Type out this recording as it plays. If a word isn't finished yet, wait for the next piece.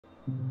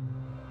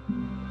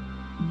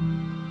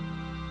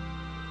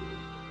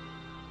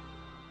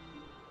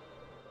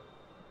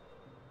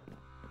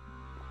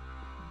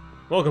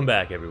Welcome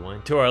back,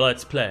 everyone, to our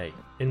Let's Play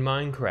in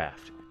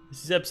Minecraft.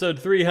 This is episode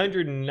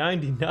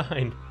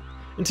 399,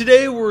 and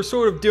today we're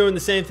sort of doing the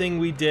same thing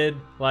we did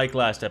like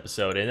last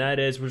episode, and that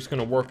is we're just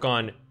going to work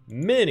on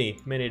many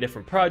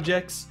different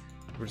projects.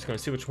 We're just going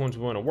to see which ones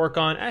we want to work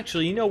on.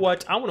 Actually, you know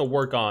what? I want to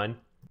work on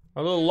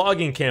our little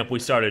logging camp we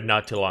started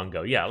not too long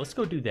ago. Yeah, let's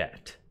go do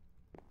that.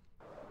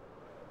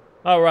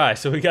 Alright,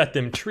 so we got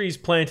them trees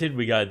planted,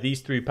 we got these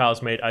 3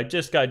 piles made. I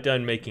just got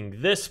done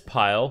making this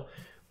pile.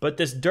 But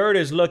this dirt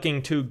is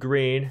looking too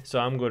green, so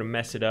I'm going to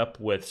mess it up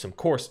with some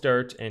coarse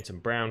dirt and some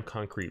brown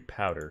concrete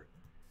powder.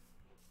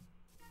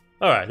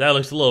 Alright, that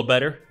looks a little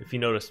better, if you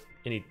notice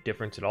any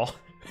difference at all.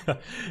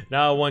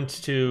 Now I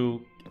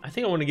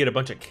think I want to get a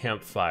bunch of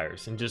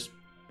campfires and just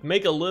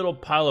make a little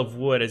pile of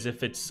wood as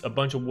if it's a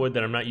bunch of wood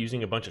that I'm not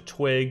using, a bunch of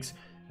twigs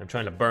I'm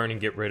trying to burn and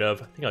get rid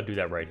of. I think I'll do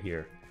that right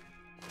here.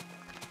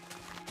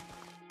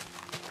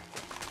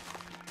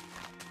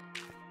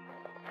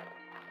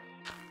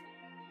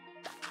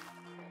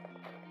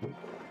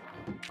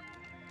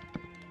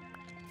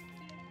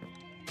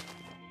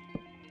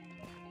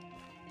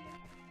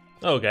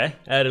 Okay,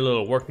 add a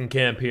little working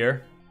camp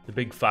here. The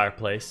big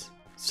fireplace.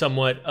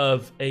 Somewhat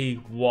of a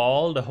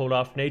wall to hold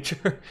off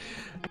nature.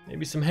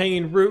 Maybe some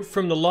hanging root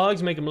from the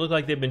logs, make them look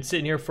like they've been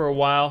sitting here for a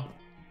while.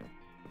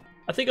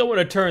 I think I want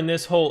to turn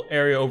this whole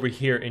area over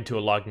here into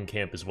a logging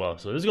camp as well.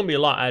 So there's going to be a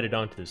lot added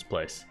onto this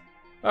place.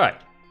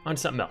 Alright, on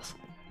to something else.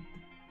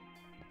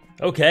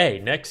 Okay,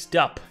 next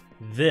up,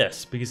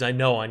 this, because I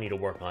know I need to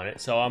work on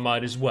it, so I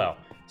might as well.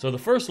 So the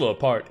first little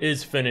part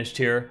is finished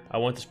here. I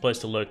want this place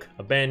to look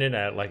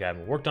abandoned, like I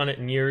haven't worked on it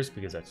in years,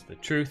 because that's the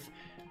truth.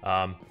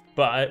 But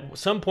at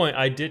some point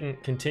I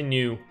didn't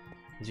continue,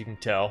 as you can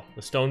tell,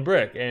 the stone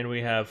brick, and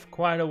we have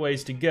quite a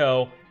ways to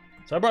go.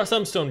 So I brought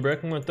some stone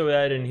brick, I'm going to throw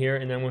that in here,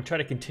 and then we'll try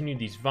to continue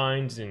these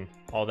vines and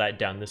all that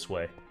down this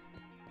way.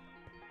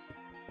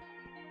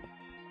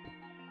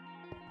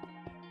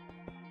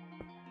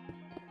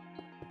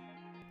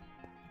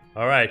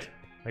 Alright,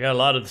 I got a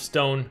lot of the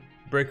stone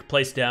brick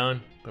placed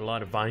down. Put a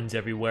lot of vines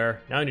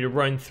everywhere. Now I need to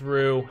run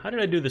through. How did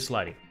I do this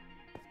lighting?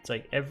 It's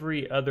like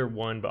every other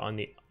one, but on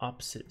the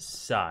opposite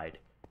side.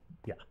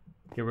 Yeah.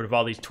 Get rid of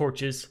all these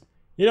torches.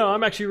 You know,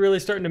 I'm actually really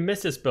starting to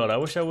miss this build. I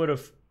wish I would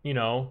have, you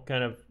know,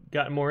 kind of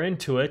gotten more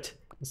into it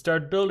and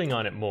started building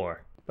on it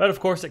more. But of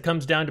course, it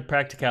comes down to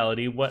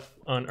practicality. What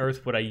on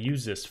earth would I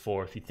use this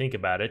for if you think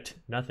about it?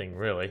 Nothing,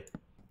 really.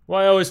 Well,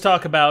 I always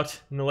talk about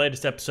in the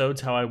latest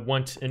episodes how I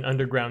want an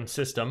underground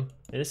system,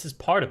 and this is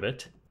part of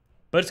it.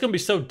 But it's going to be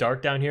so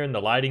dark down here and the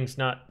lighting's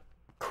not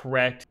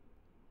correct.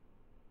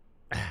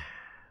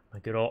 My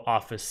good old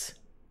office.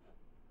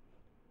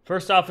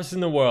 First office in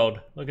the world.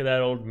 Look at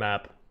that old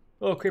map.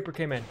 Oh, creeper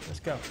came in. Let's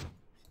go.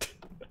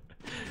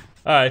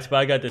 Alright, but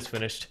I got this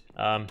finished.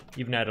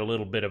 Even had a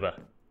little bit of a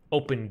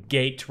open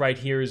gate right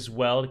here as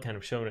well, kind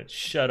of showing it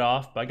shut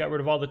off. But I got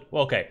rid of all the...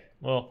 Well, okay,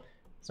 well,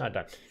 it's not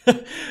done.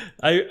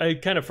 I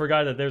kind of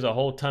forgot that there's a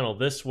whole tunnel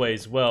this way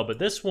as well. But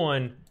this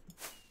one...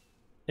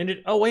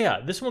 oh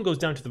yeah, this one goes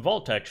down to the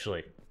vault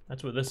actually.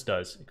 That's what this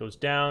does. It goes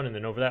down and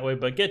then over that way,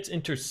 but it gets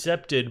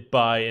intercepted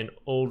by an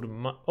old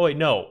mine. Oh wait,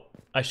 no.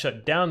 I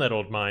shut down that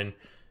old mine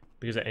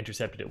because I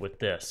intercepted it with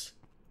this.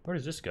 Where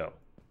does this go?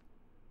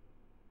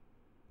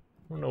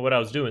 I don't know what I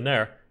was doing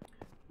there.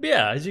 But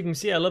yeah, as you can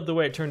see, I love the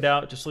way it turned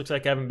out. It just looks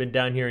like I haven't been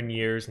down here in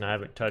years and I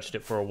haven't touched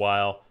it for a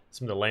while.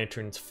 Some of the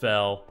lanterns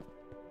fell.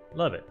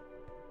 Love it.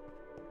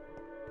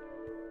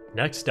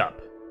 Next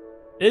up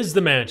is the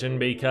mansion,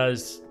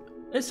 because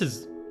this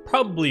is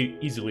probably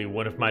easily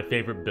one of my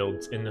favorite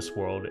builds in this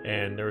world,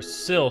 and there's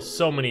still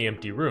so many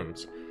empty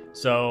rooms.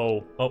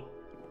 So, oh,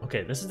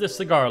 okay, this is the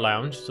cigar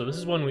lounge. So this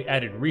is one we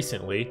added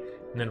recently,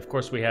 and then of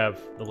course we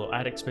have the little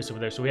attic space over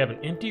there. So we have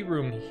an empty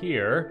room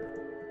here.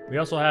 We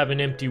also have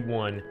an empty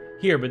one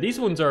here, but these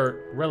ones are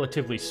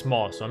relatively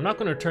small, so I'm not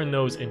going to turn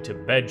those into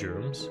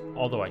bedrooms,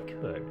 although I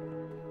could.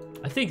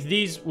 I think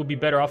these would be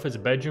better off as a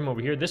bedroom over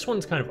here. This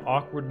one's kind of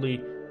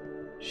awkwardly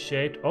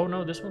shaped. Oh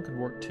no, this one could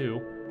work too.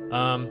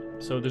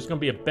 So there's going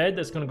to be a bed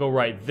that's going to go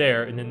right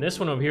there, and then this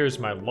one over here is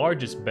my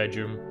largest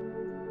bedroom.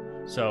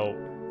 So,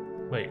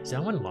 wait, is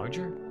that one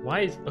larger?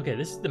 Why is... Okay,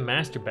 this is the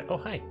master bed. Oh,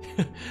 hi.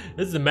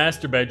 This is the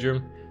master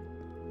bedroom.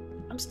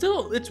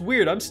 It's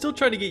weird. I'm still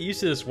trying to get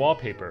used to this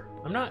wallpaper.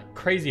 I'm not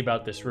crazy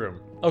about this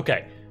room.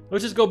 Okay,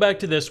 let's just go back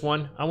to this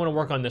one. I want to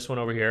work on this one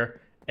over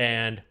here,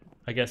 and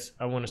I guess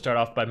I want to start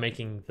off by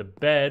making the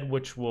bed,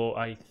 which will,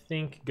 I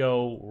think,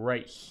 go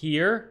right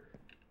here.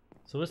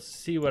 So let's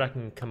see what I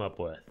can come up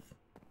with.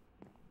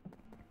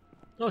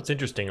 Oh, it's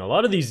interesting. A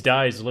lot of these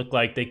dyes look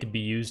like they could be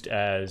used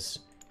as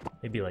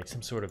maybe like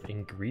some sort of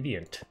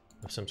ingredient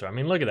of some sort. I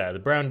mean, look at that. The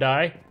brown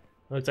dye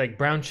looks like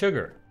brown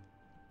sugar.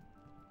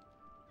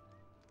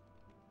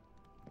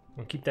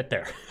 We'll keep that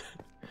there.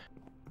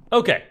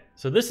 Okay,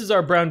 so this is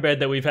our brown bed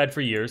that we've had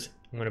for years.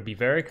 I'm going to be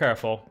very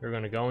careful. We're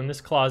going to go in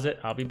this closet.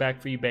 I'll be back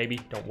for you,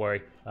 baby. Don't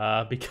worry.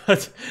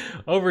 Because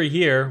over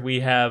here we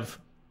have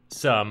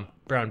some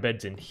brown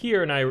beds in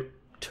here, and I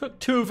took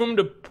 2 of them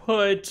to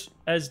put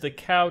as the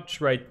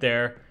couch right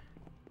there.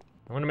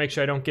 I want to make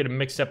sure I don't get them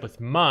mixed up with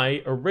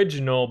my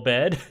original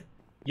bed.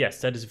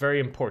 Yes, that is very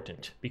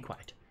important. Be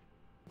quiet.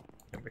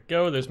 There we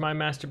go. There's my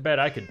master bed.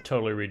 I could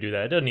totally redo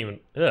that. It doesn't even...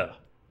 Ugh.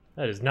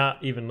 That does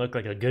not even look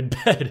like a good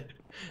bed.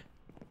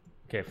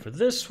 Okay, for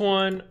this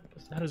one,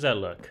 how does that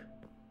look?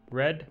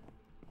 Red?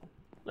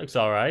 Looks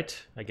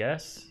alright, I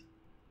guess.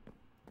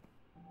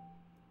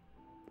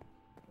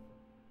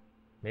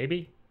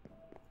 Maybe?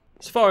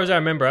 As far as I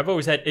remember, I've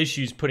always had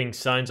issues putting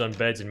signs on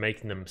beds and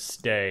making them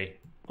stay.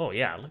 Oh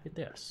yeah, look at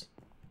this.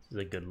 This is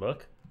a good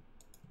look.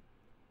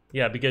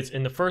 Yeah, because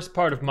in the first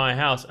part of my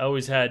house, I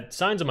always had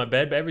signs on my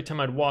bed, but every time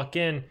I'd walk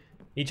in,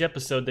 each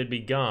episode they'd be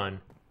gone.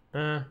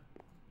 Now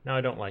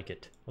I don't like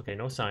it. Okay,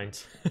 no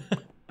signs.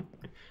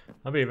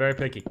 I'll be very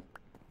picky.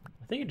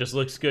 I think it just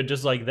looks good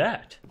just like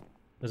that.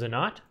 Does it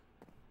not?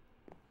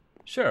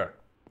 Sure.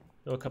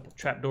 Throw a couple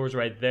trapdoors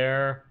right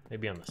there.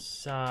 Maybe on the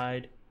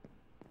side.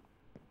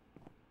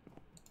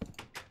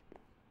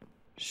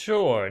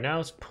 Sure, now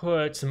let's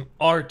put some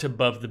art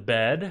above the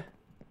bed.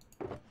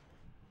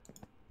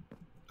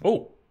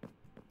 Oh!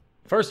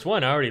 First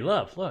one I already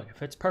love. Look, it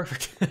fits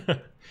perfect.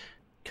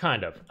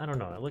 Kind of. I don't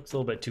know, it looks a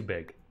little bit too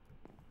big.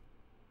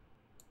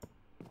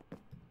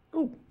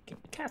 Ooh,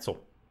 castle.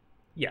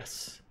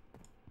 Yes.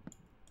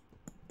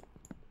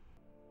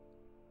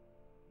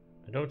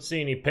 I don't see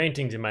any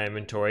paintings in my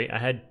inventory. I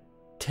had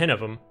 10 of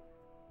them.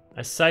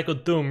 I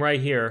cycled through them right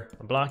here.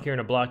 A block here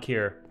and a block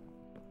here.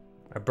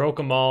 I broke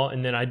them all,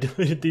 and then I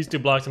deleted these 2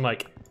 blocks. I'm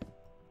like,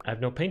 I have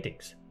no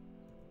paintings.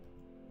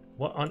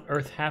 What on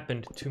earth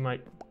happened to my...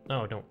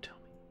 Oh, don't tell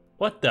me.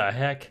 What the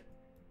heck?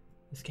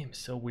 This game is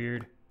so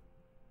weird.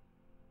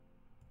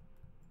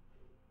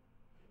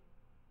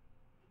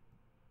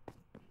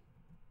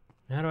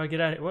 How do I get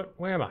out of it? What?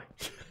 Where am I?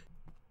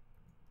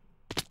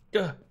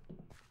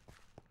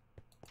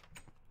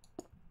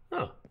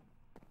 Oh.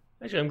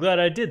 Actually, I'm glad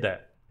I did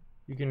that.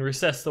 You can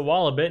recess the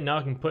wall a bit, and now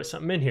I can put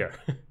something in here.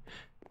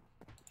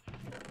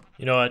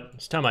 You know what?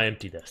 It's time I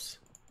empty this.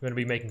 I'm going to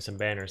be making some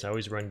banners. I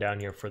always run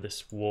down here for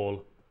this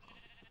wool.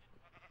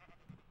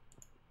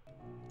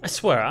 I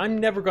swear, I'm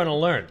never going to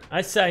learn.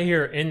 I sat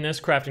here in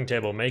this crafting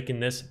table making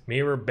this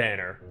mirror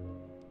banner,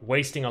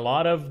 wasting a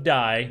lot of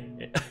dye,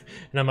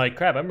 and I'm like,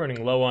 crap, I'm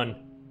running low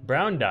on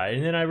brown dye,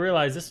 and then I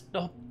realized this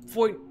the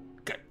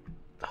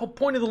whole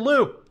point of the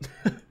loop.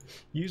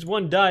 Use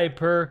 1 dye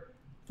per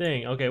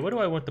thing. Okay, what do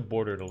I want the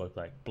border to look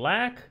like?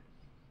 Black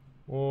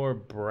or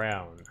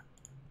brown?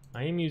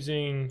 I am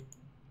using...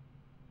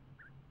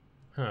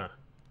 Huh.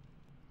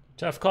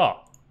 Tough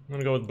call. I'm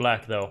gonna go with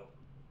black, though.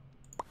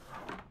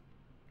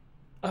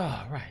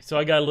 Oh, right. So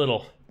I got a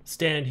little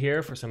stand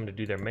here for someone to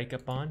do their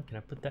makeup on. Can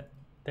I put that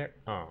there?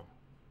 Oh.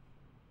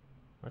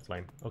 That's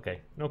lame. Okay.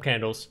 No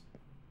candles.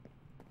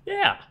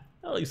 Yeah.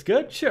 That looks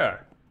good.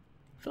 Sure.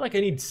 I feel like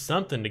I need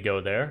something to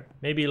go there.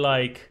 Maybe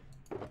like...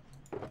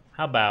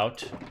 How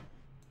about...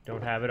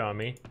 Don't have it on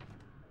me.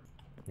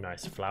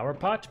 Nice flower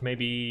pot.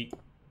 Maybe...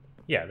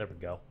 Yeah, there we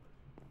go.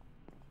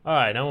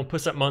 Alright, now I'm gonna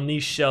put something on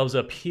these shelves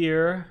up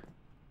here.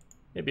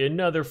 Maybe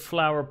another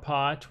flower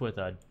pot with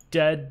a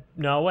dead...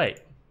 No, wait.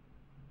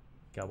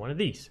 Got one of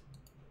these.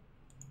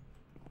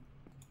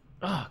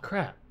 Oh,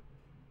 crap.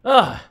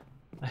 Ah,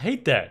 I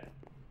hate that.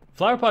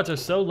 Flower pots are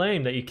so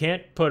lame that you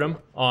can't put them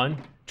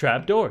on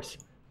trapdoors.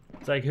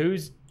 It's like,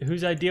 whose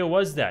idea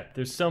was that?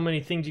 There's so many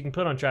things you can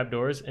put on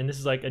trapdoors, and this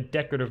is like a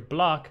decorative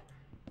block.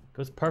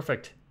 Goes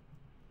perfect.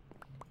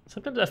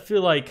 Sometimes I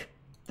feel like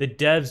the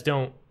devs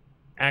don't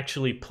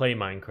actually play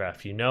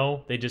Minecraft, you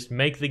know? They just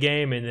make the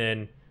game and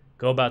then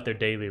go about their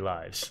daily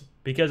lives.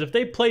 Because if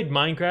they played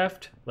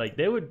Minecraft, like,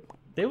 they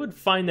would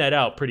find that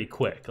out pretty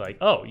quick. Like,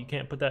 oh, you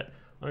can't put that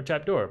on a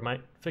trapdoor. It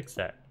might fix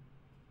that.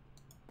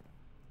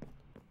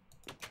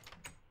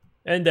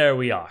 And there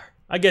we are.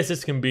 I guess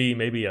this can be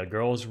maybe a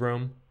girl's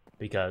room.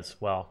 Because,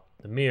 well,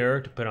 the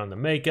mirror to put on the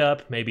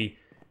makeup. Maybe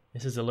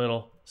this is a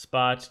little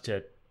spot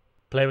to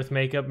play with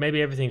makeup.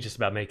 Maybe everything's just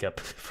about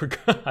makeup.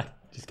 Forgot.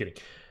 Just kidding.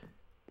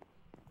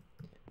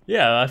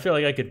 Yeah, I feel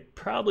like I could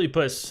probably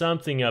put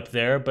something up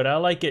there, but I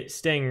like it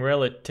staying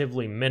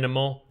relatively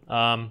minimal.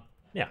 Yeah,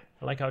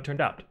 I like how it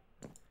turned out.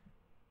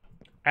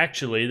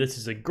 Actually, this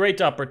is a great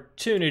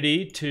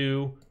opportunity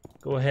to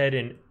go ahead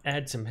and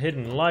add some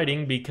hidden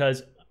lighting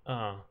because,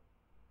 where's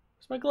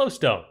my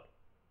glowstone?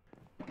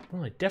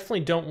 Well, I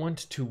definitely don't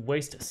want to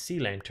waste a sea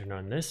lantern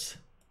on this.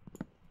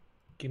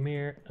 Give me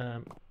here,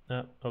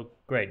 oh,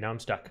 great, now I'm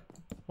stuck.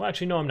 Well,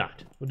 actually, no, I'm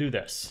not. We'll do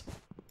this.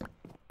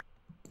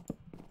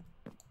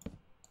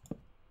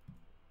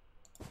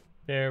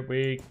 There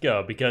we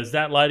go, because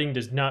that lighting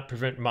does not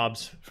prevent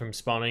mobs from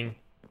spawning.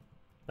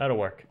 That'll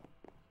work.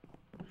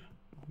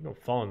 You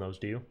don't fall in those,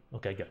 do you?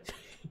 Okay, good.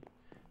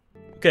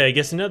 Okay, I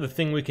guess another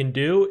thing we can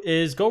do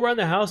is go around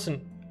the house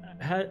and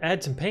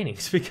add some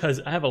paintings,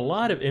 because I have a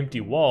lot of empty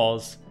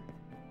walls,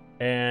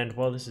 and,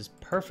 well, this is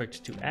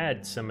perfect to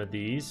add some of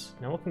these.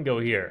 Now, what can go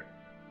here?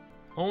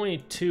 Only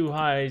 2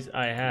 highs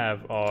I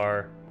have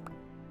are...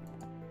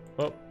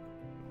 Oh.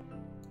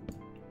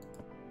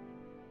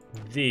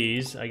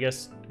 these. I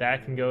guess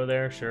that can go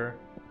there, sure.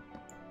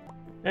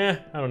 I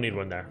don't need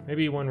one there.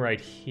 Maybe one right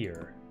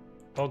here.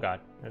 Oh god,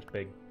 that's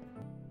big.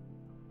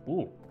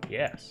 Ooh,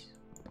 yes.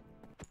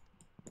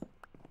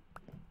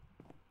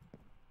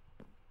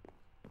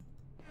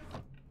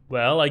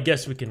 Well, I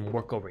guess we can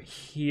work over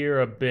here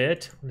a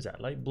bit. What is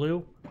that, light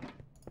blue?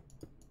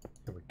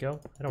 There we go.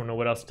 I don't know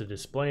what else to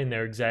display in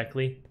there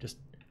exactly. Just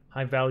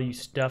high value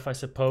stuff, I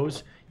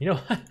suppose. You know,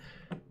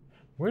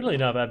 weirdly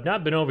enough, I've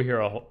not been over here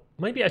a whole...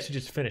 Maybe I should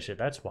just finish it,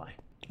 that's why.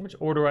 How much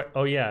order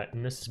oh yeah,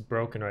 and this is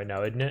broken right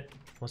now, isn't it?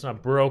 Well, it's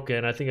not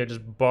broken. I think I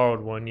just borrowed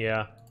one,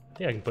 yeah. I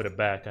think I can put it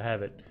back. I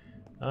have it.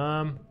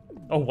 Oh,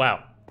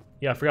 wow.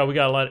 Yeah, I forgot we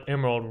got a lot of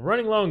emerald.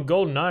 Running low on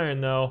golden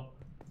iron, though.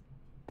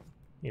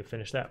 You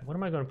finish that. What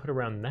am I going to put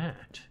around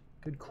that?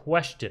 Good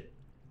question.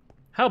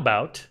 How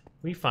about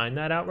we find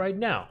that out right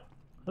now?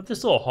 Love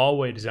this little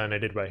hallway design I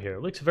did right here.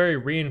 It looks very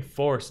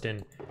reinforced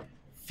and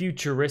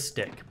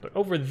futuristic. But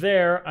over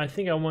there, I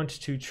think I want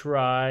to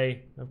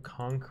try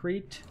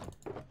concrete.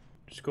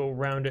 Just go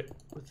around it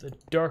with a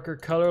darker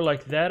color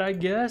like that, I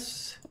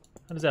guess.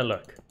 How does that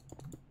look?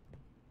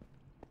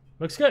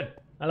 Looks good.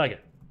 I like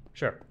it.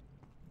 Sure.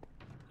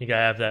 You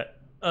gotta have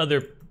that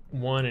other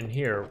one in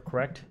here,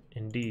 correct?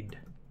 Indeed.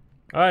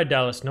 Alright,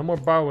 Dallas, no more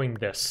borrowing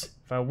this.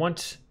 If I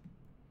want...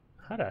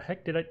 How the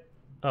heck did I...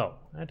 Oh,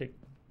 I had to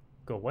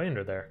go way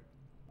under there.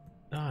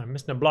 Oh, I'm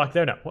missing a block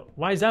there now.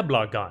 Why is that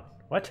block gone?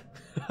 What?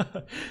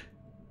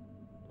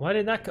 Why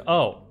did that...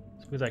 Oh,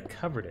 it's because I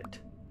covered it.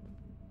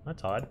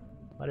 That's odd.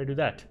 Why did I do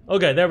that?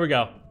 Okay, there we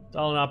go. It's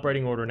all in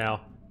operating order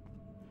now.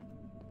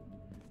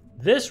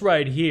 This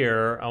right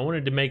here, I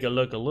wanted to make it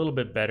look a little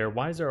bit better.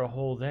 Why is there a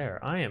hole there?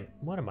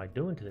 What am I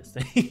doing to this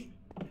thing?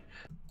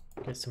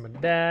 Get some of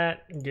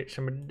that, get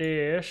some of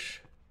this.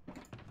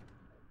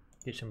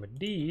 Get some of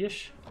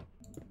this.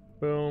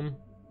 Boom.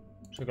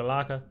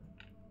 Sugar-laka.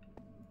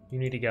 You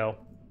need to go.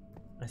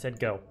 I said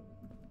go.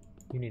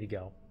 You need to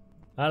go.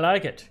 I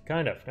like it.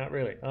 Kind of. Not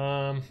really.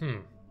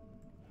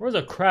 Where's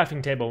a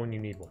crafting table when you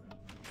need one?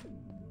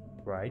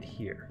 Right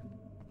here.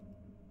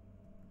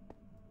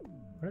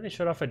 Why do they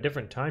shut off at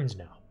different times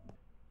now?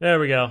 There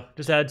we go.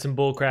 Just add some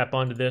bull crap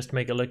onto this to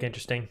make it look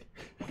interesting.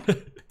 That's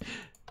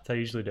how I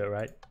usually do it,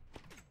 right?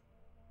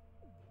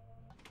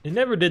 They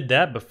never did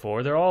that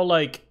before. They're all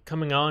like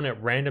coming on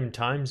at random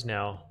times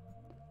now.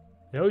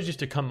 They always used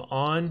to come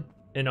on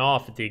and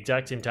off at the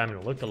exact same time and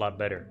it looked a lot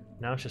better.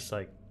 Now it's just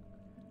like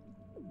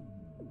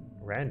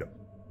random.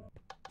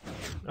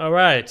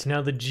 Alright,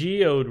 now the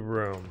geode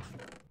room.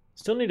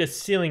 Still need a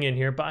ceiling in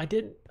here, but I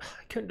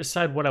couldn't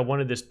decide what I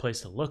wanted this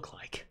place to look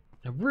like.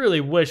 I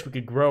really wish we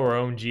could grow our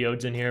own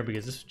geodes in here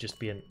because this would just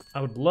be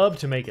I would love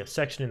to make a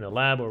section in the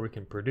lab where we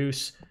can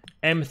produce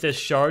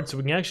amethyst shards so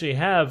we can actually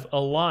have a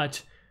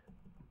lot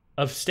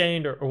of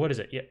stained, or what is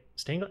it? Yeah,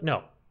 stained glass?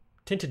 No,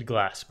 tinted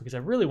glass, because I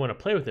really want to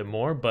play with it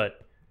more,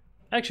 but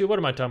actually, what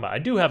am I talking about? I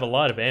do have a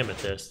lot of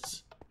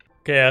amethysts.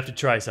 Okay, I have to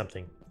try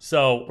something.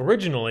 So,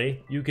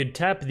 originally, you could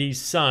tap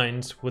these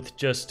signs with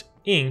just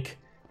ink.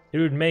 It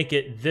would make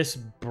it this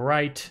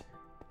bright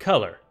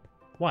color,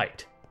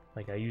 white.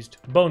 Like I used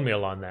bone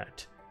meal on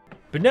that.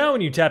 But now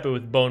when you tap it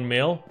with bone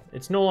meal,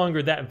 it's no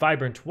longer that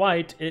vibrant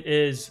white. It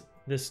is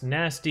this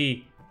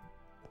nasty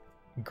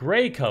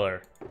gray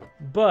color.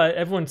 But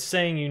everyone's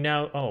saying you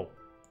now... Oh,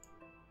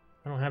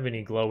 I don't have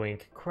any glow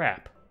ink.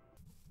 Crap.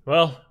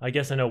 Well, I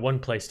guess I know one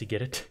place to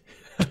get it.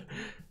 I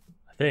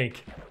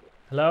think.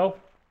 Hello?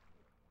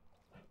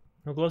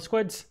 No glow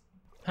squids?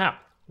 How?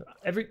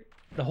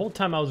 The whole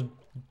time I was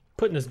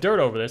putting this dirt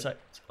over this, I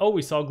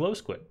always saw glow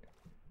squid.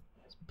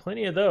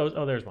 Plenty of those.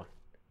 Oh, there's one.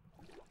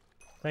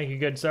 Thank you,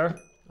 good sir.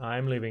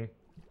 I'm leaving.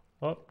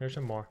 Oh, there's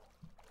some more.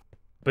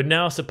 But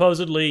now,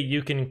 supposedly,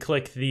 you can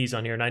click these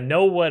on here, and I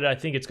know what I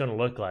think it's going to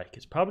look like.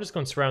 It's probably just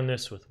going to surround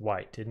this with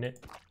white, isn't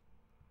it?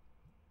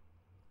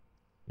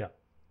 No.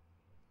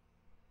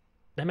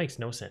 That makes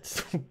no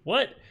sense.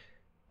 What?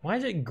 Why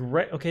is it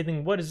gray? Okay,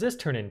 then what does this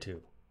turn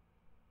into?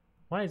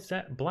 Why is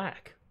that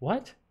black?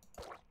 What?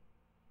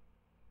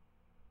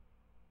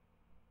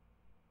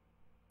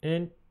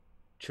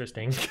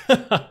 Interesting.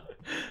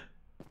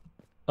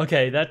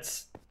 Okay,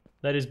 that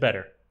is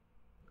better.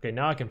 Okay,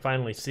 now I can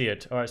finally see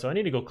it. Alright, so I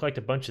need to go collect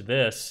a bunch of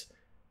this.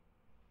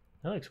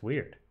 That looks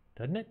weird,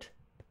 doesn't it?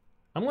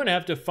 I'm going to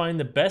have to find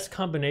the best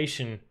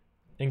combination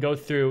and go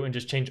through and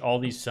just change all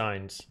these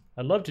signs.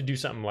 I'd love to do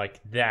something like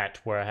that,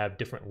 where I have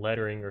different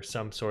lettering or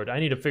some sort.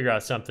 I need to figure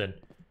out something.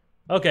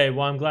 Okay,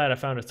 well, I'm glad I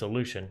found a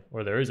solution,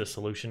 or there is a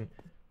solution.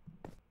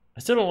 I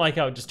still don't like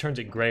how it just turns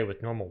it gray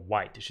with normal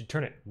white. It should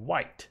turn it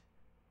white.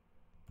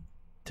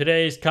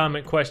 Today's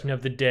comment question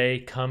of the day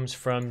comes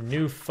from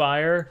New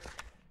Fire.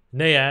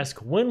 They ask,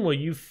 when will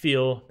you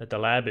feel that the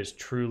lab is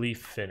truly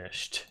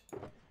finished?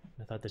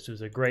 I thought this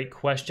was a great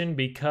question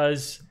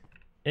because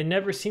it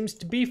never seems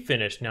to be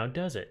finished now,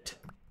 does it?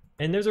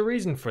 And there's a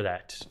reason for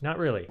that. Not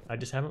really. I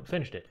just haven't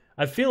finished it.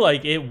 I feel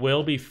like it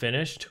will be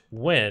finished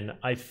when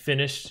I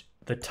finish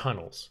the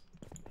tunnels.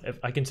 if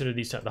I consider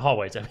these the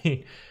hallways, I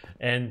mean.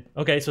 And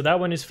okay, so that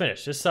one is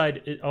finished. This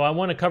side, I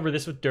want to cover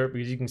this with dirt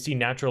because you can see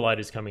natural light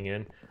is coming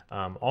in.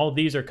 All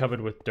these are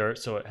covered with dirt,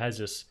 so it has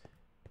this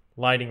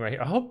lighting right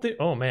here. I hope that,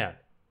 oh man.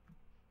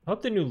 I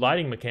hope the new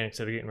lighting mechanics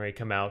that are getting ready to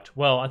come out.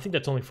 Well, I think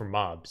that's only for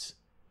mobs.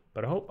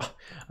 But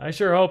I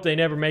sure hope they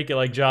never make it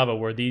like Java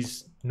where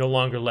these no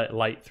longer let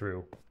light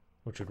through,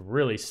 which would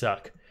really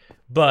suck.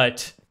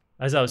 But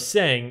as I was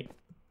saying,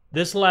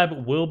 this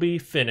lab will be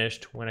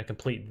finished when I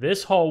complete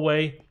this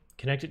hallway,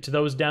 connect it to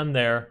those down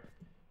there,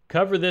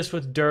 cover this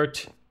with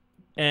dirt,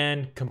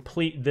 and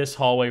complete this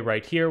hallway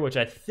right here, which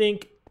I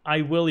think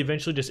I will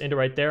eventually just end it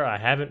right there. I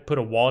haven't put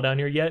a wall down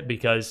here yet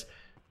because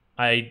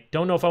I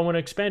don't know if I want to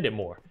expand it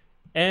more.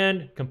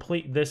 And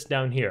complete this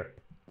down here.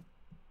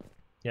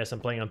 Yes, I'm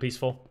playing on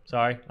peaceful.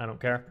 Sorry, I don't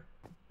care.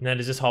 And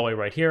that is this hallway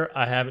right here.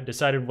 I haven't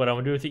decided what I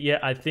want to do with it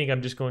yet. I think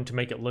I'm just going to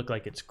make it look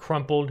like it's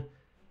crumpled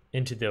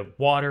into the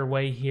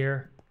waterway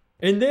here.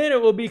 And then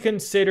it will be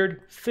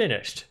considered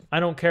finished.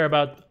 I don't care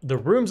about the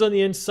rooms on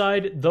the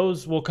inside.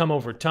 Those will come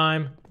over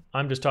time.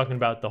 I'm just talking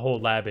about the whole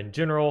lab in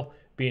general,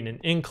 being an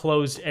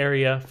enclosed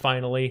area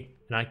finally,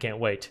 and I can't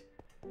wait.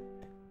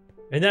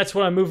 And that's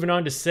what I'm moving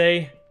on to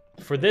say.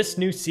 For this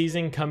new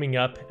season coming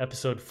up,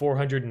 episode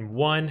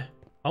 401,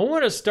 I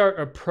want to start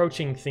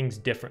approaching things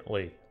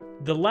differently.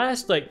 The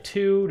last like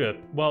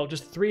 300, well,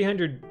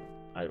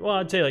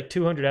 I'd say like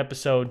 200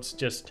 episodes,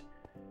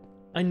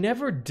 I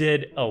never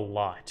did a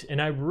lot.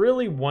 And I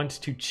really want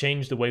to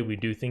change the way we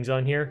do things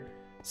on here,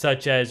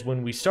 such as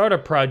when we start a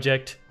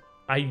project,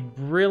 I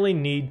really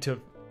need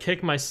to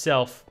kick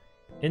myself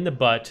in the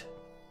butt,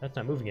 that's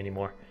not moving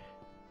anymore,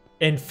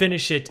 and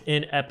finish it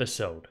in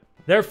episode.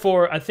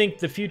 Therefore, I think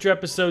the future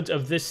episodes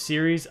of this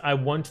series, I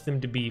want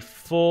them to be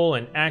full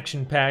and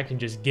action-packed and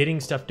just getting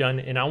stuff done,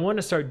 and I want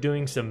to start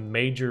doing some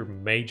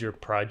major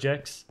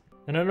projects.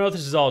 And I know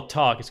this is all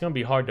talk, it's going to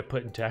be hard to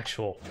put into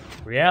actual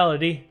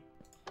reality,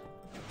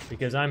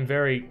 because I'm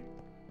very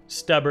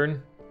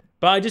stubborn.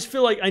 But I just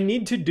feel like I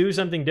need to do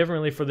something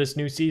differently for this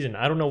new season.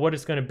 I don't know what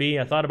it's going to be.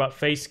 I thought about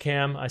face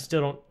cam. I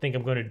still don't think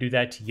I'm going to do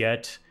that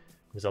yet,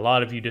 because a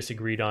lot of you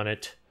disagreed on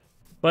it.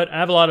 But I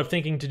have a lot of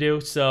thinking to do,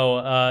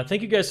 so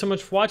thank you guys so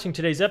much for watching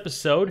today's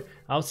episode.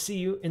 I'll see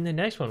you in the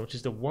next one, which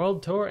is the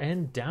World Tour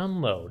and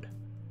Download.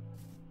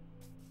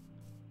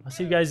 I'll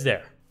see you guys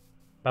there.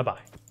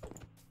 Bye-bye.